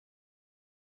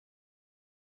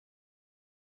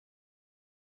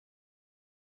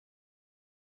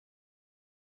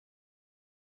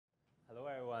Hello,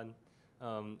 everyone.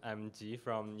 I'm Ji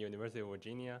from University of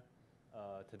Virginia.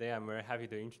 Today, I'm very happy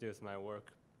to introduce my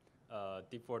work,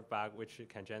 Deep Word Bug, which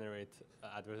can generate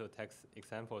adversarial text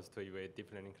examples to evaluate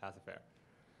deep learning classifier.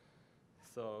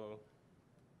 So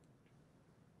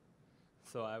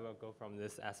I will go from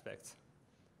this aspect.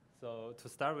 So to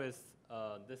start with,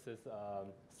 this is a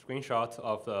screenshot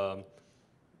of the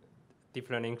deep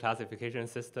learning classification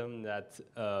system that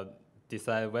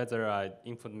decide whether an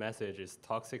input message is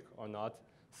toxic or not.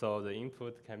 So the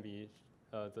input can be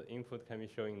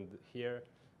showing here.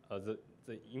 The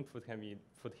input can be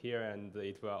put here, and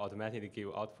it will automatically give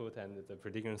output and the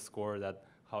prediction score that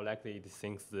how likely it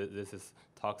thinks that this is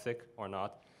toxic or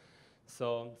not.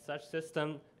 So such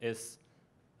system is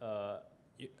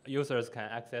users can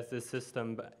access this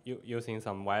system using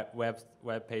some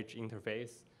web page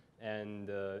interface, and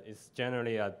it's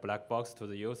generally a black box to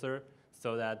the user,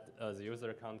 so that the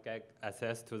user can't get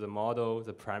access to the model,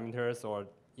 the parameters, or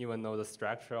even know the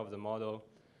structure of the model.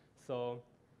 So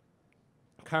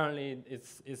currently,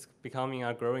 it's becoming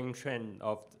a growing trend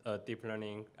of deep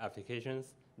learning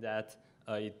applications that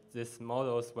these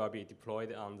models will be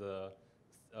deployed on the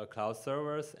cloud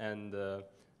servers, and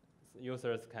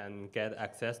users can get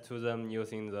access to them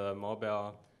using the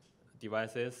mobile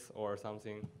devices or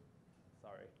something.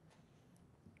 Sorry.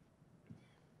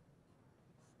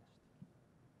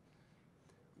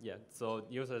 Yeah, so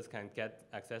users can get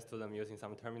access to them using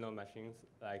some terminal machines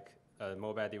like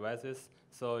mobile devices.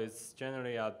 So it's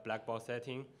generally a black box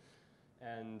setting,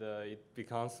 and it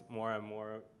becomes more and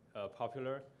more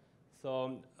popular.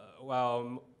 So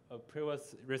while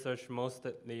previous research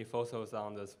mostly focuses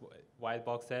on this white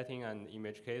box setting and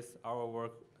image case, our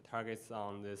work targets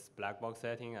on this black box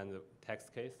setting and the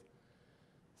text case.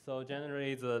 So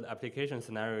generally, the application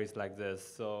scenario is like this.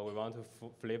 So we want to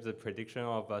flip the prediction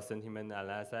of a sentiment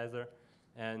analyzer.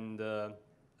 And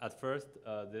at first,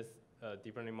 this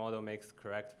deep learning model makes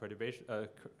correct perturbation,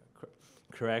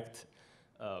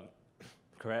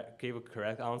 give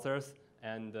correct answers.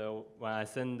 And when I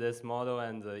send this model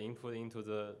and the input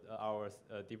into our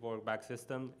deep work back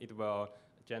system, it will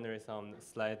generate some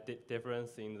slight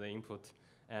difference in the input,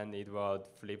 and it will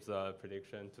flip the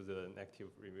prediction to the negative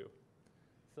review.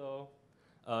 So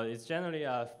it's generally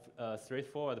a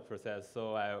straightforward process.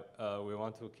 So we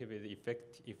want to keep it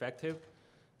effective.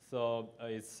 So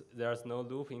there's no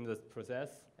loop in the process,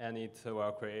 and it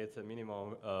will create a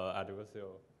minimum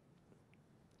adversarial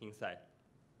insight.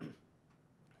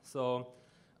 So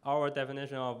our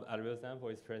definition of adversarial sample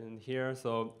is present here.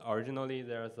 So originally,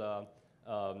 there's a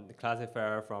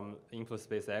classifier from input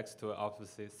space X to output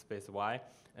space Y.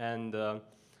 And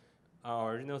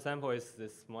our original sample is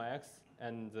this small x.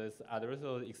 And this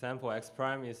adversarial example x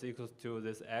prime is equal to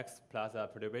this x plus a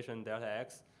perturbation delta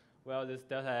x. Well, this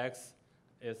delta x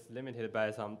is limited by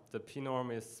the p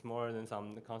norm is smaller than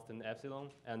some constant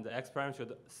epsilon, and the x prime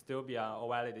should still be a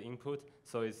valid input,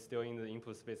 so it's still in the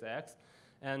input space x.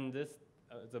 And this,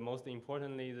 the most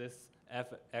importantly, this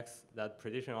fx, that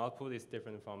prediction output, is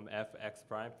different from fx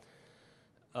prime.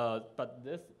 But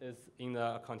this is in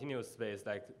a continuous space,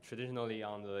 like traditionally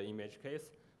on the image case.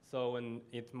 So when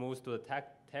it moves to the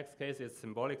text case, it's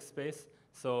symbolic space.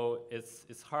 So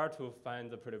it's hard to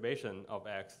find the perturbation of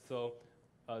x. So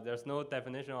there's no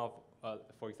definition of,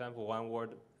 for example, one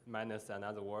word minus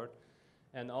another word.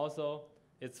 And also,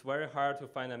 it's very hard to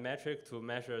find a metric to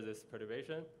measure this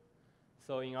perturbation.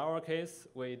 So in our case,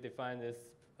 we define this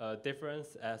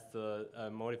difference as the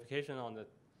modification on the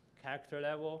character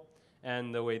level.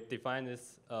 And we define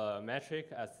this metric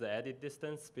as the edit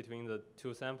distance between the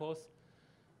two samples.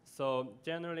 So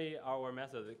generally, our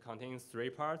method contains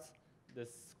three parts: this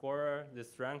scorer,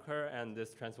 this ranker, and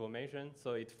this transformation.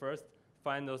 So it first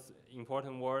finds those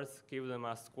important words, give them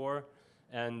a score,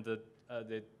 and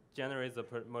they generate the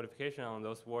modification on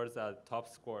those words that top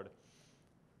scored.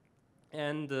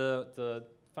 And the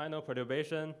final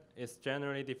perturbation is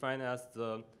generally defined as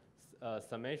the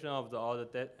summation of all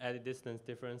the edit distance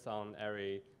difference on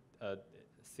every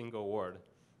single word.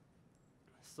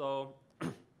 So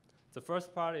the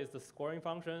first part is the scoring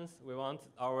functions. We want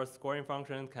our scoring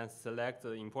function can select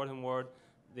the important word.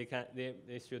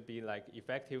 They should be like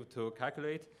effective to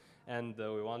calculate, and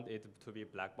we want it to be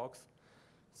black box.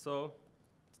 So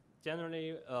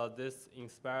generally, this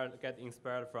get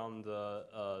inspired from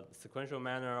the sequential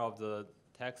manner of the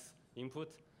text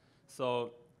input.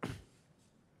 So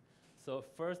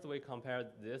first we compare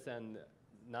this and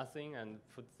nothing and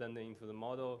put them into the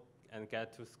model and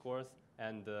get two scores,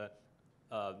 and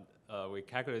we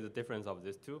calculate the difference of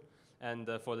these two. And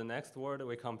for the next word,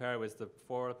 we compare with the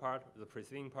forward part, the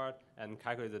preceding part, and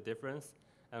calculate the difference.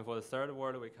 And for the third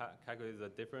word, we calculate the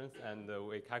difference, and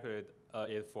we calculate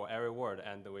it for every word,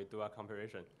 and we do a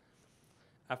comparison.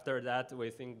 After that, we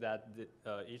think that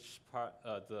each part,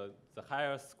 the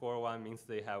higher score one means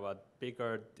they have a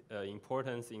bigger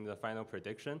importance in the final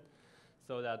prediction,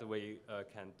 so that we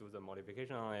can do the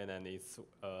modification on it, and it's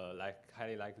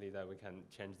highly likely that we can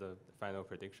change the final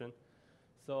prediction.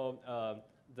 So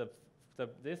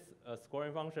this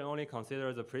scoring function only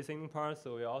considers the preceding part,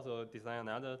 so we also design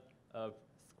another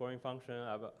scoring function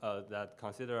that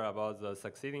consider about the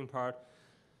succeeding part.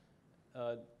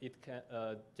 It can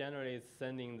generate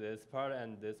sending this part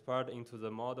and this part into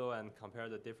the model and compare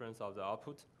the difference of the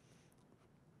output.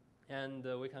 And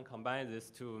we can combine these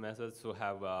two methods to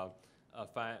have a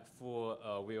full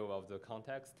view of the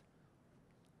context.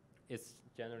 It's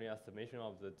generally a summation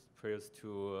of the previous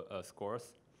two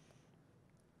scores.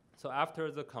 So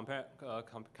after the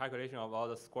calculation of all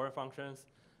the score functions,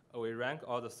 we rank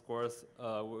all the scores,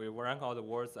 we rank all the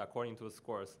words according to the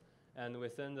scores. And we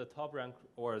send the top rank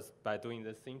words by doing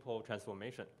this simple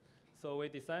transformation. So we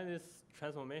designed this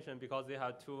transformation because they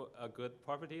have two good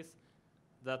properties,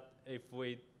 that if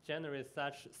we generate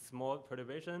such small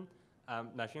perturbation,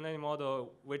 machine learning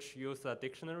model which use a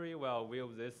dictionary will view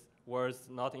these words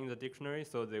not in the dictionary,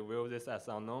 so they view this as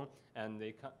unknown, and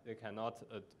they cannot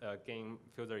gain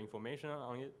further information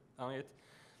on it.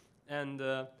 And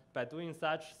by doing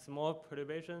such small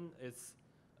perturbation,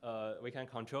 we can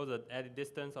control the edit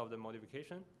distance of the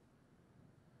modification.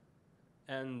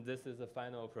 And this is the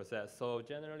final process. So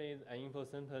generally, an info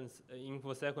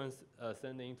sequence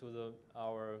sent into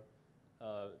our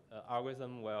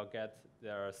algorithm will get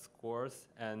their scores,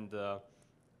 and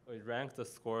we rank the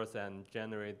scores and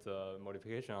generate the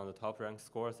modification on the top ranked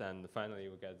scores, and finally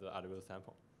we get the adversarial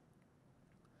sample.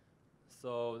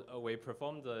 So we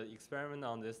performed the experiment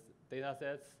on this data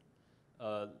sets.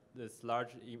 This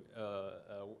large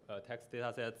text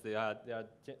data sets, they are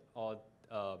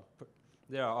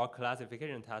all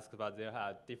classification tasks, but they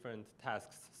have different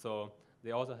tasks. So they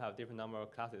also have different number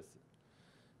of classes.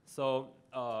 So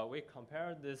we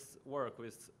compared this work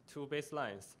with two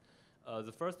baselines.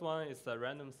 The first one is a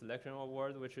random selection of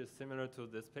words, which is similar to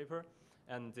this paper.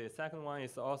 And the second one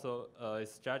is also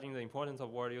is judging the importance of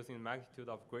word using magnitude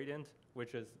of gradient,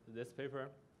 which is this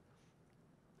paper.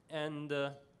 And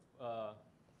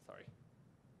sorry.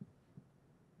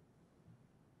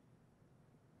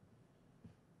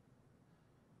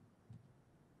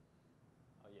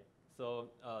 Oh yeah.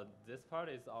 So this part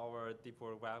is our deep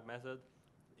work method.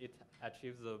 It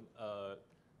achieves the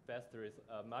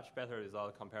much better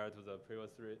result compared to the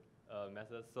previous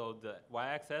methods. So the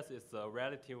y-axis is the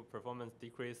relative performance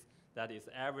decrease that is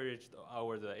averaged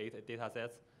over the 8 data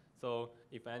sets. So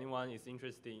if anyone is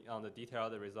interested on the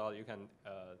detailed result, you can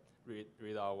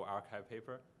read our archive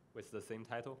paper with the same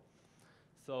title.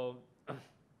 So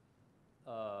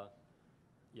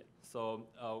yeah. So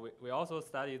we also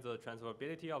studied the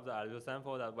transferability of the adversarial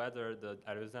sample, that whether the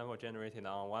adversarial sample generated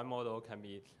on one model can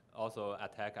be also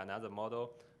attack another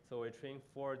model. So we trained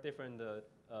 4 different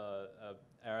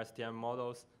LSTM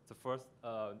models. The first,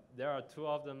 there are 2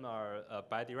 of them are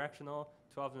bidirectional,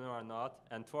 2 of them are not,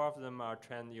 and 2 of them are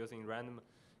trained using random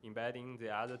embedding. The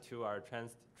other 2 are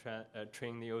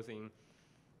trained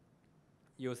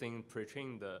using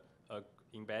pre-trained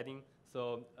embedding.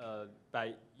 So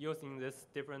by using this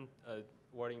different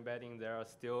word embedding, they are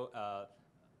still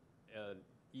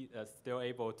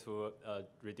able to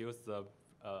reduce the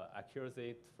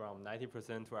accuracy from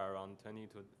 90% to around 20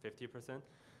 to 50%.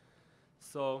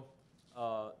 So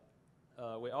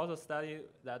we also study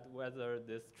that whether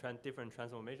this different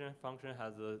transformation function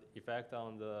has an effect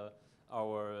on the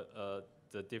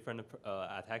different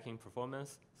attacking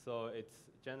performance. So it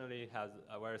generally has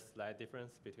a very slight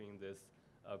difference between this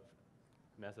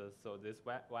methods. So this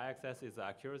y-axis is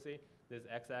accuracy. This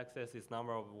x-axis is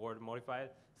number of words modified.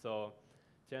 So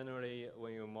generally,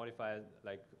 when you modify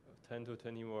like 10 to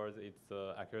 20 words, its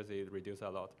accuracy reduces a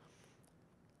lot.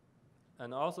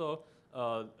 And also,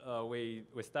 we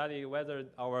study whether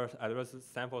our adversarial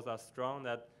samples are strong.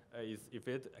 That is, if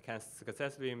it can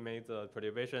successfully make the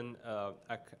perturbation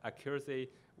accuracy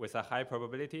with a high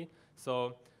probability.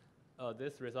 So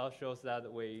this result shows that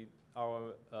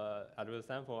our adversarial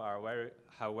sample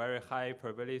have very high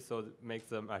probability, so it makes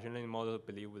the machine learning model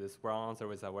believe this wrong answer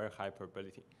with a very high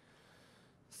probability.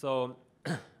 So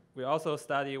we also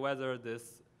study whether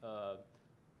this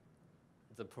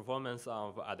the performance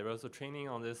of adversarial training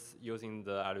on this using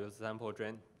the adversarial sample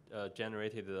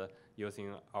generated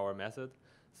using our method.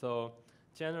 So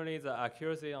generally the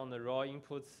accuracy on the raw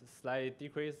inputs slightly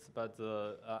decreased, but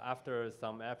after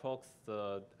some epochs,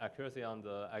 the accuracy on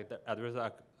the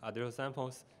adversarial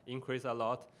samples increased a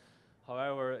lot.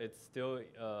 However, it's still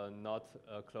not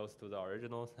close to the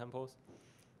original samples.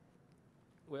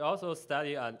 We also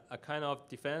study a kind of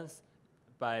defense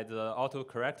by the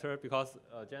autocorrector, because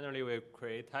generally we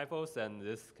create typos and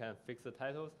this can fix the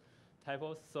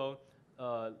typos. So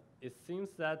it seems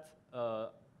that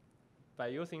by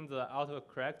using the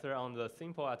autocorrector on the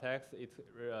simple attacks, it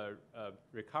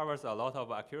recovers a lot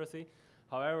of accuracy.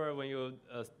 However, when you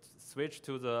switch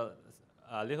to the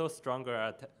little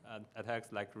stronger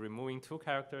attacks, like removing 2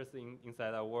 characters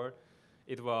inside a word,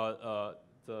 it will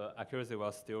the accuracy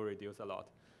will still reduce a lot.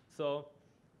 So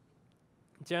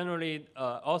generally,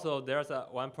 also there's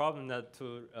one problem that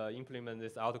to implement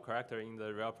this autocorrector in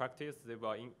the real practice, it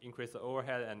will increase the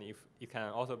overhead, and if it can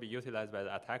also be utilized by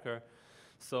the attacker.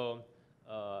 So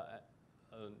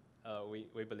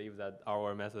we believe that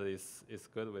our method is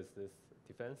good with this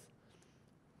defense.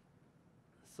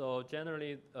 So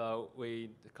generally,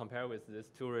 we compare with these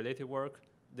 2 related work.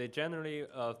 They generally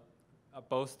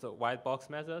boast white box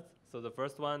methods. So the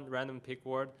first one, random pick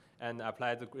word, and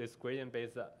apply this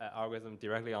gradient-based algorithm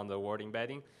directly on the word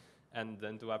embedding, and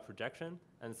then do a projection.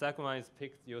 And the second one is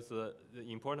use the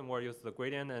important word, use the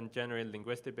gradient, and generate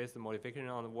linguistic-based modification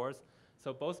on the words.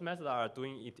 So both methods are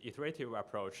doing iterative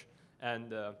approach.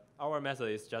 And our method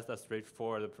is just a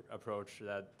straightforward approach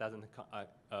that doesn't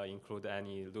include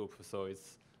any loop. So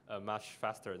it's much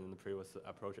faster than the previous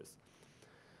approaches.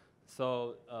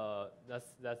 So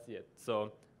that's it.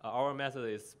 So our method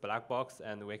is black box,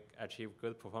 and we achieve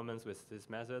good performance with this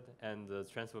method, and the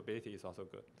transferability is also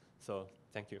good. So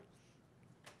thank you.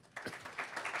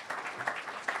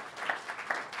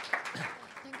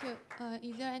 Thank you.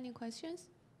 Is there any questions?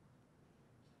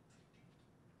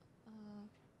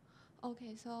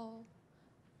 Okay, so.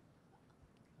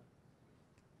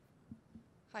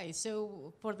 Hi,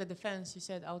 so for the defense, you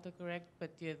said autocorrect,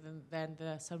 but then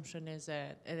the assumption is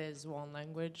that it is one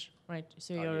language, right?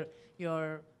 So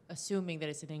you're assuming that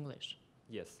it's in English?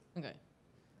 Yes. Okay.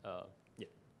 Yeah. Yeah.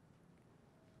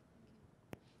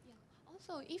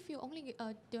 Also, if you only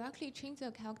directly change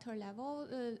the character level,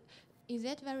 is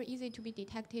it very easy to be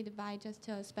detected by just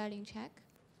a spelling check?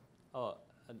 Oh,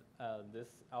 this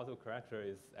autocorrector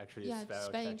is actually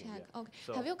spelling check. Yeah. Okay.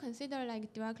 So have you considered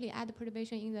like directly add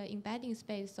perturbation in the embedding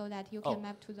space so that you can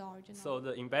map to the original? So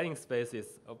the embedding space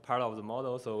is a part of the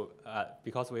model. So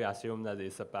because we assume that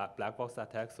it's a black box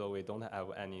attack, so we don't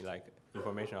have any like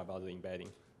information about the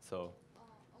embedding. So, okay.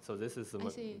 so this is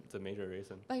the major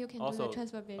reason. But you can also, do the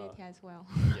transferability as well.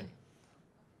 Yeah.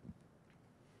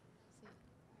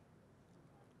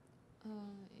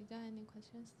 Is there any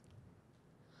questions?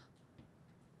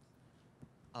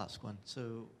 I'll ask one.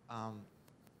 So,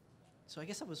 so I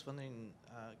guess I was wondering,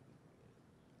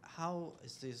 how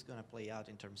is this going to play out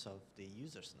in terms of the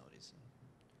users noticing?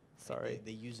 Sorry. Like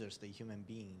the users, the human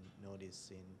being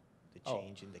noticing the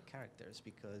change in the characters,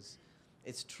 because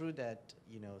it's true that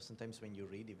sometimes when you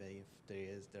read, even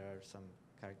if there are some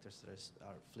characters that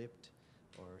are flipped,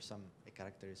 or a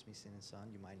character is missing and so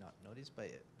on, you might not notice.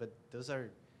 But those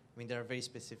are. I mean, there are very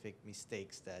specific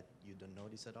mistakes that you don't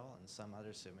notice at all, and some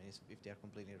others, I mean, if they are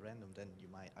completely random, then you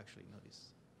might actually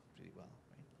notice pretty well,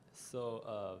 right?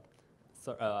 So,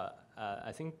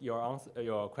 I think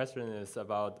your question is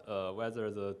about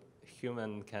whether the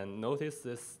human can notice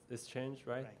this change,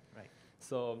 right? Right.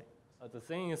 So the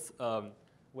thing is,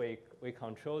 we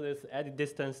control this edit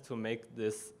distance to make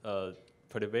this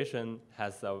perturbation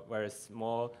has a very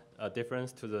small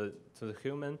difference to the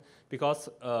human, because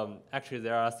actually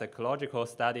there are psychological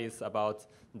studies about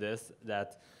this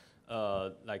that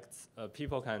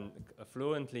people can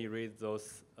fluently read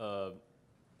those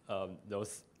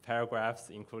paragraphs,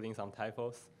 including some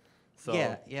typos. So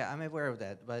yeah, I'm aware of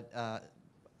that. But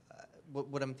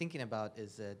what I'm thinking about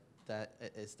is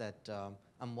that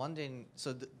I'm wondering.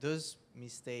 So those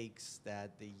mistakes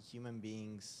that the human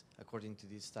beings, according to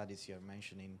these studies you're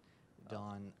mentioning,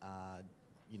 don't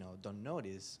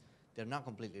notice, they're not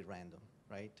completely random,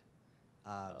 right?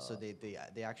 So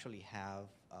they actually have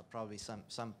probably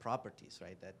some properties,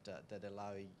 right, that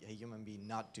allow a human being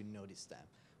not to notice them.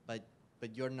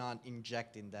 But you're not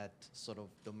injecting that sort of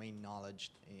domain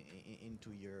knowledge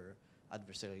into your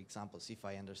adversarial examples, if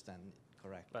I understand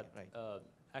correctly. But right?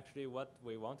 Actually, what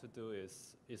we want to do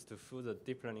is to fuse a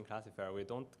deep learning classifier. We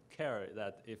don't care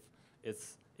that if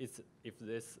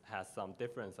this has some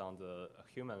difference on the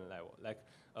human level. Like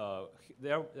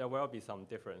there will be some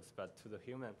difference, but to the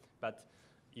human. But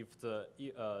if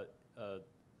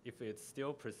if it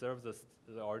still preserves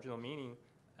the original meaning,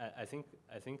 I think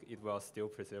it will still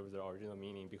preserve the original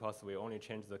meaning because we only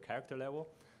change the character level.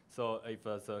 So if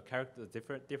the character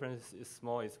difference is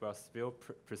small, it will still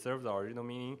preserve the original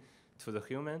meaning to the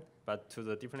human, but to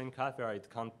the different classifier, it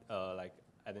can't like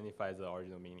identify the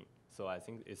original meaning. So I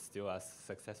think it's still a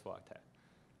successful attack.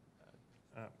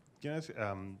 Can I say,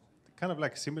 kind of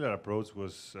like similar approach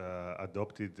was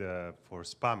adopted for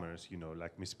spammers, you know,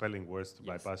 like misspelling words to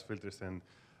bypass filters, and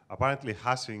apparently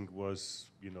hashing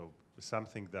was, you know,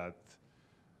 something that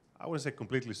I wouldn't say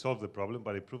completely solved the problem,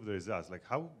 but improved the results. Like,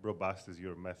 how robust is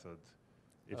your method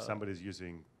if somebody's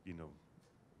using, you know,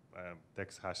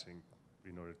 text hashing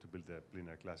in order to build a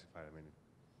linear classifier? I mean,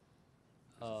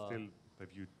 still,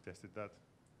 have you tested that?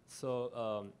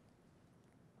 So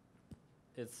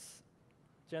it's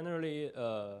generally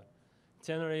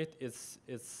it's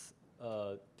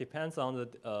depends on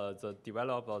the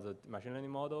developer of the machine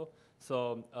learning model.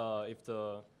 So if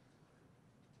the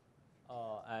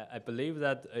I believe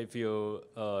that if you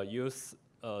use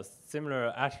a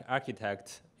similar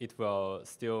architect, it will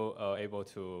still able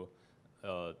to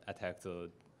attack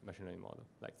the machine learning model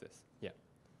like this. Yeah.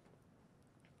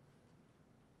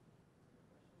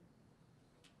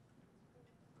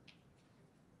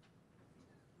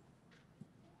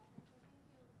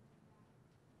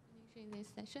 In this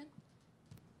session.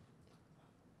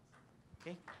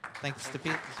 Okay, thanks to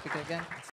the speaker again.